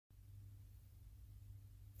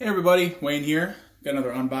Hey everybody, Wayne here. Got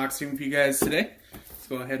another unboxing for you guys today. Let's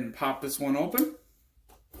go ahead and pop this one open.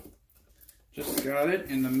 Just got it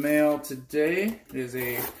in the mail today. It is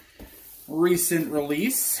a recent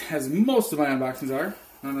release, as most of my unboxings are.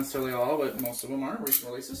 Not necessarily all, but most of them are recent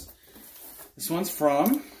releases. This one's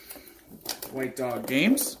from White Dog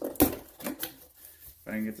Games. If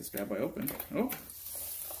I can get this bad boy open. Oh.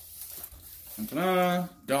 Ta-da!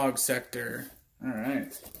 Dog Sector.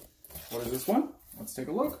 Alright. What is this one? Let's take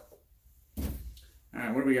a look.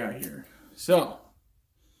 Alright, what do we got here? So,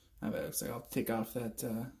 I'll take off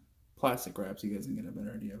that plastic wrap so you guys can get a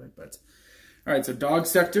better idea of it. But alright, so Dog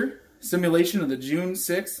Sector, simulation of the June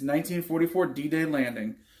 6, 1944 D-Day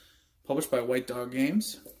landing. Published by White Dog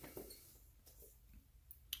Games.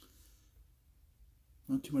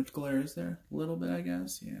 Not too much glare, is there? A little bit, I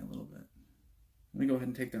guess? Yeah, a little bit. Let me go ahead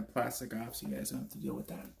and take that plastic off so you guys don't have to deal with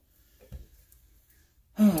that.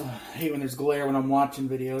 I hate when there's glare when I'm watching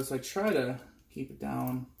videos. I try to keep it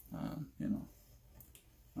down, you know,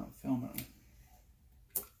 not film it.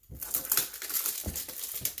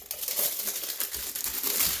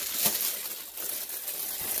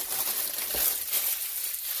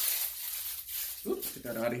 Oops, get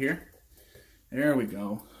that out of here. There we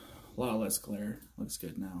go. A lot less glare. Looks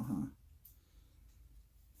good now, huh?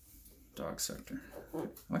 Dog Sector. I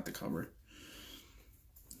like the cover.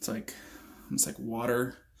 It's like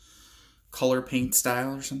water color paint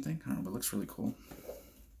style or something. I don't know, but it looks really cool.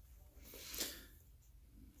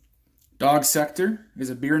 Dog Sector is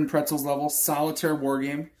a beer and pretzels level solitaire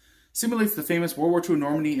wargame. Simulates the famous World War II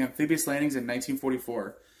Normandy amphibious landings in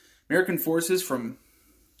 1944. American forces from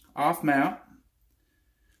off-map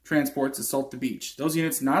transports assault the beach. Those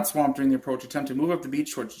units not swamped during the approach attempt to move up the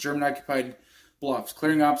beach towards German-occupied bluffs,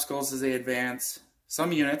 clearing obstacles as they advance.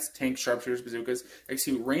 Some units, tanks, sharpshooters, bazookas,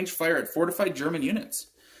 execute range fire at fortified German units.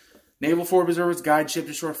 Naval forward observers guide ship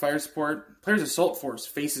to shore fire support. Players' assault force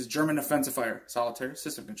faces German offensive fire, solitaire,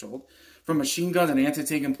 system controlled, from machine guns and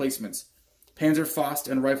anti-tank emplacements, Panzerfaust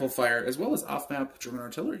and rifle fire, as well as off-map German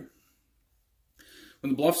artillery.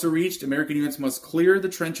 When the bluffs are reached, American units must clear the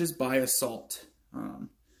trenches by assault.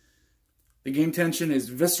 The game tension is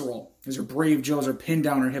visceral as your brave Joes are pinned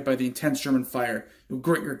down or hit by the intense German fire. You'll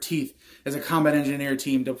grit your teeth as a combat engineer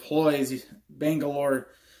team deploys Bangalore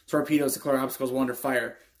torpedoes to clear obstacles while under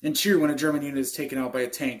fire, and cheer when a German unit is taken out by a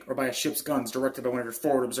tank or by a ship's guns directed by one of your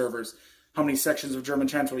forward observers. How many sections of German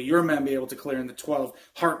trench will your men be able to clear in the 12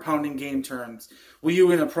 heart-pounding game turns? Will you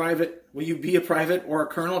be a private or a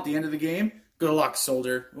colonel at the end of the game? Good luck,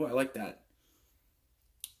 soldier. Oh, I like that.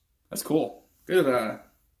 That's cool. Good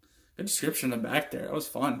description in the back there. That was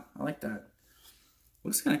fun. I like that.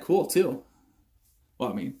 Looks kind of cool too. Well,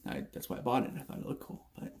 I mean, that's why I bought it. I thought it looked cool.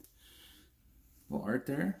 But a little art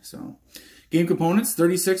there. So, game components: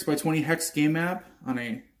 36 by 20 hex game map on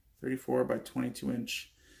a 34 by 22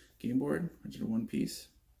 inch game board, rigid one piece.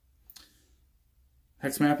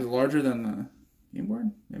 Hex map is larger than the game board.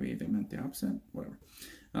 Maybe they meant the opposite. Whatever.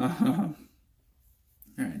 All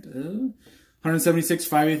right. 176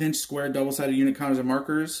 5/8 inch square double-sided unit counters and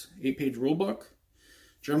markers, 8-page rulebook,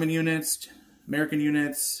 German units, American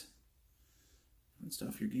units, and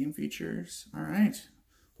stuff, your game features. All right.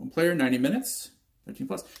 One player, 90 minutes, 13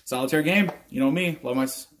 plus. Solitaire game. You know me, love my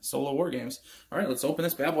solo war games. All right, let's open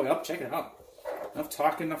this bad boy up, check it out. Enough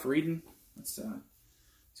talking, enough reading. Let's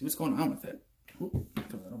see what's going on with it. Ooh,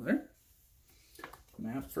 throw that over there.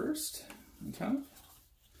 Map first on top.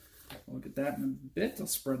 We'll look at that in a bit. I'll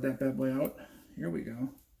spread that bad boy out. Here we go.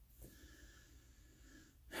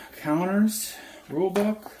 Counters,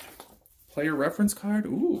 rulebook, player reference card.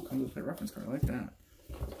 Ooh, comes with a player reference card. I like that.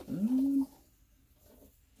 No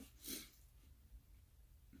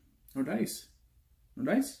dice. No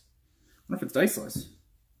dice? I wonder if it's diceless.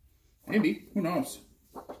 Maybe. Who knows?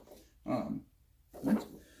 Let's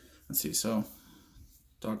see. So,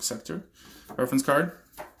 Dog Sector. Reference card.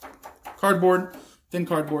 Cardboard. Thin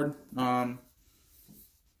cardboard.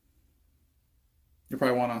 You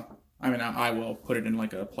probably want to, I mean, I will put it in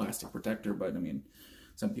like a plastic protector, but I mean,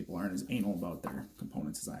 some people aren't as anal about their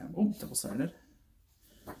components as I am. Oh, double-sided.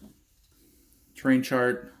 Terrain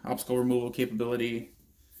chart, obstacle removal capability.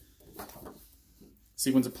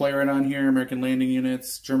 Sequence of play right on here, American landing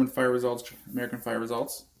units, German fire results, American fire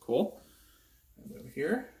results. Cool. And over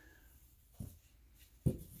here.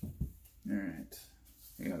 All right.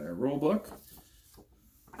 We got our rule book.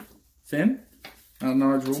 Thin, not a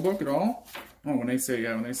large rule book at all. Oh, when they say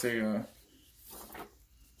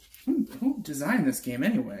who designed this game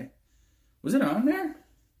anyway? Was it on there?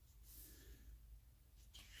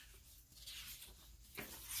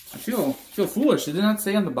 I feel foolish. Did it not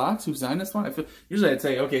say on the box who designed this one? Usually I'd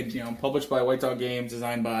say, okay, you know, published by White Dog Games,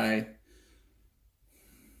 designed by,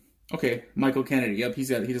 okay, Michael Kennedy. Yep, he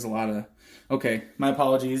does a lot of, okay, my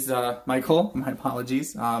apologies, Michael, my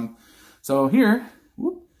apologies. So here,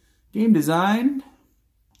 whoop, game design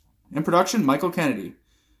and production, Michael Kennedy.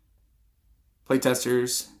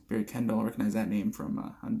 Playtesters, Barry Kendall, recognize that name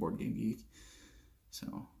from on Board Game Geek.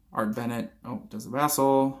 So Art Bennett, oh, does the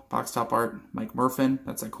Vassal, box top art, Mike Murfin,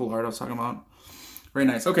 that's that cool art I was talking about. Very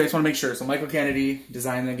nice. Okay, just want to make sure. So Michael Kennedy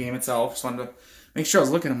designed the game itself. Just wanted to make sure I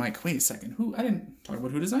was looking. I'm like, wait a second, who? I didn't talk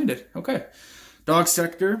about who designed it. Okay, Dog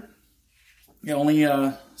Sector. Yeah, only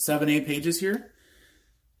 7-8 pages here.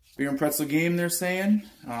 Beer and Pretzel game, they're saying.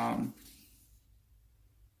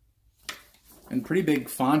 And pretty big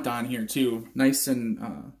font on here too. Nice,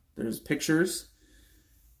 and there's pictures.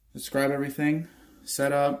 Describe everything.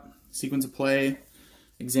 Setup, sequence of play,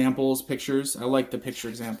 examples, pictures. I like the picture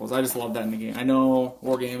examples. I just love that in the game. I know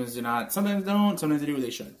war games do not. Sometimes don't. Sometimes they do.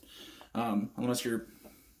 They should. Unless your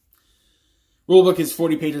rulebook is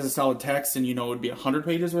 40 pages of solid text and you know it would be 100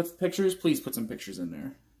 pages with pictures, please put some pictures in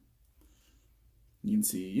there. You can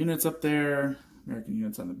see units up there. American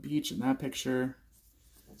units on the beach in that picture.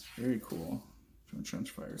 Very cool.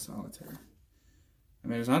 Trench Fire, Solitaire. I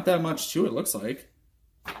mean, there's not that much to it, looks like.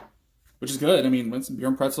 Which is good. I mean, when some Beer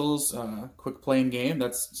and Pretzels, quick playing game,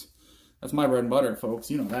 that's my bread and butter,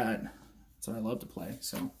 folks. You know that. That's what I love to play.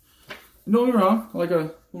 So, don't get me wrong. I like a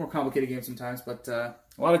little more complicated game sometimes, but a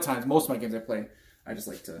lot of times, most of my games I play, I just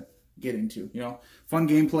like to get into. You know, fun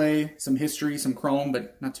gameplay, some history, some chrome,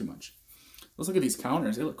 but not too much. Let's look at these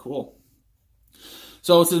counters. They look cool.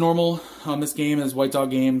 So it's a normal. This game is White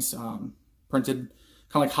Dog Games, printed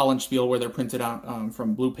kind of like Hollandspiel, where they're printed out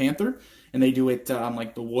from Blue Panther. And they do it on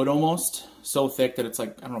like the wood almost, so thick that it's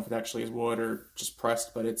like, I don't know if it actually is wood or just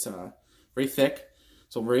pressed, but it's very thick.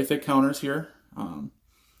 So very thick counters here.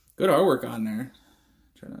 Good artwork on there.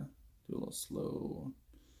 Trying to do a little slow,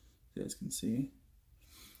 you guys can see.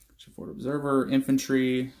 Forward Observer,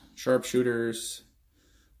 Infantry, Sharpshooters.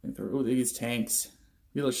 Oh, these tanks.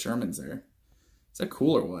 Look at those Shermans there. Is that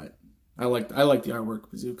cool or what? I like the artwork.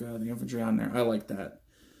 Bazooka, the infantry on there. I like that.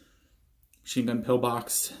 Machine gun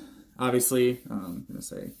pillbox. Obviously, I'm going to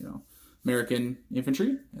say, you know, American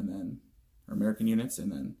infantry, and then, or American units,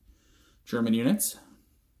 and then German units.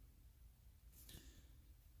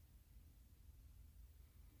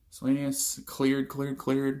 Miscellaneous,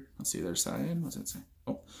 cleared. Let's see the other side. What's that say?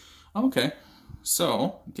 Oh, okay.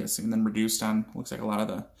 So, I'm guessing then reduced on, looks like a lot of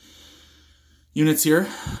the units here.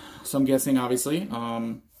 So I'm guessing, obviously,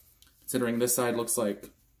 considering this side looks like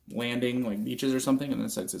landing, like beaches or something, and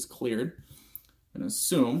this side says cleared. I'm going to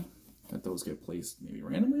assume that those get placed maybe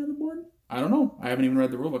randomly on the board. I don't know. I haven't even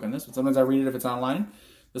read the rulebook on this one. Sometimes I read it if it's online.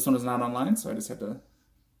 This one is not online, so I just have to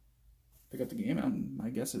pick up the game, and my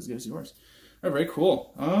guess is as good as yours. All right, very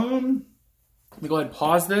cool. Let me go ahead and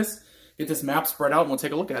pause this, get this map spread out, and we'll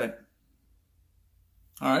take a look at it.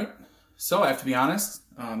 All right. So I have to be honest,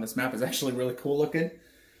 this map is actually really cool looking.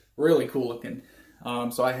 Really cool looking.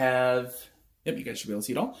 So I have, yep, you guys should be able to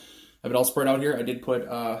see it all. I have it all spread out here. I did put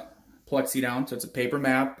plexi down, so it's a paper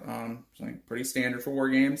map. Something pretty standard for war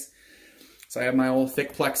games. So I have my old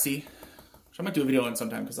thick plexi, which I might do a video on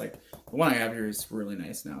sometime, because like the one I have here is really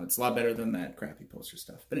nice now. It's a lot better than that crappy poster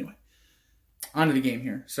stuff. But anyway, on to the game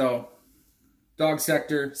here. So, Dog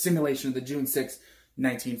Sector, simulation of the June 6,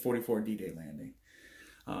 1944 D-Day landing.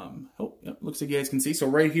 Oh, yep, looks like you guys can see. So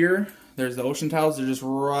right here, there's the ocean tiles. They're just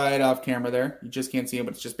right off camera there. You just can't see them,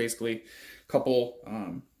 but it's just basically a couple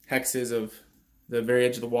hexes of the very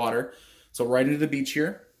edge of the water. So right into the beach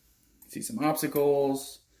here. See some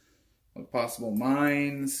obstacles, possible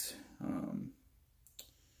mines.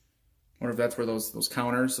 Wonder if that's where those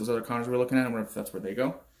counters, those other counters we're looking at, I wonder if that's where they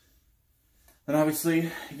go. And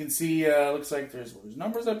obviously, you can see, looks like there's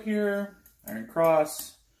numbers up here, Iron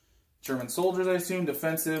Cross, German soldiers, I assume,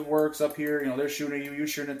 defensive works up here. You know, they're shooting at you, you're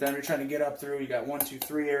shooting at them, you're trying to get up through. You got 1, 2,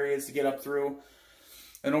 3 areas to get up through.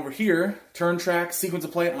 And over here, turn track, sequence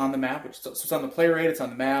of play on the map. So it's on the play rate, it's on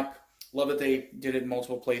the map. Love that they did it in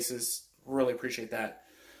multiple places. Really appreciate that.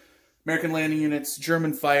 American landing units,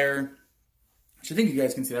 German fire, which I think you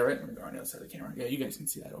guys can see that, right? We're going to go on the other side of the camera. Yeah, you guys can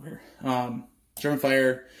see that over here. German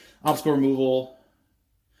fire, obstacle removal,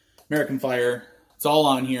 American fire. It's all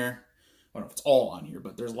on here. I don't know if it's all on here,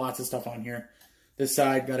 but there's lots of stuff on here. This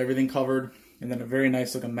side got everything covered, and then a very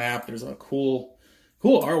nice looking map. There's a cool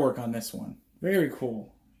artwork on this one. Very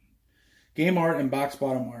cool. Game art and box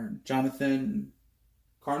bottom art. Jonathan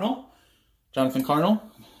Carnell.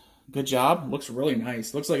 Good job. Looks really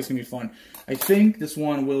nice. Looks like it's going to be fun. I think this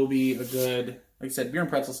one will be a good, like I said, beer and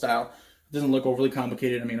pretzel style. It doesn't look overly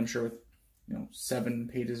complicated. I mean, I'm sure with 7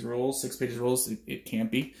 pages rules, 6 pages rules, it can't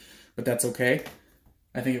be, but that's okay.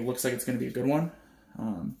 I think it looks like it's going to be a good one.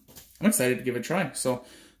 I'm excited to give it a try. So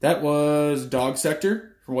that was Dog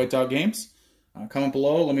Sector for White Dog Games. Comment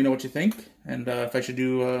below, let me know what you think, and if I should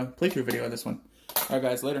do a playthrough video of this one. All right,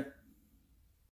 guys, later.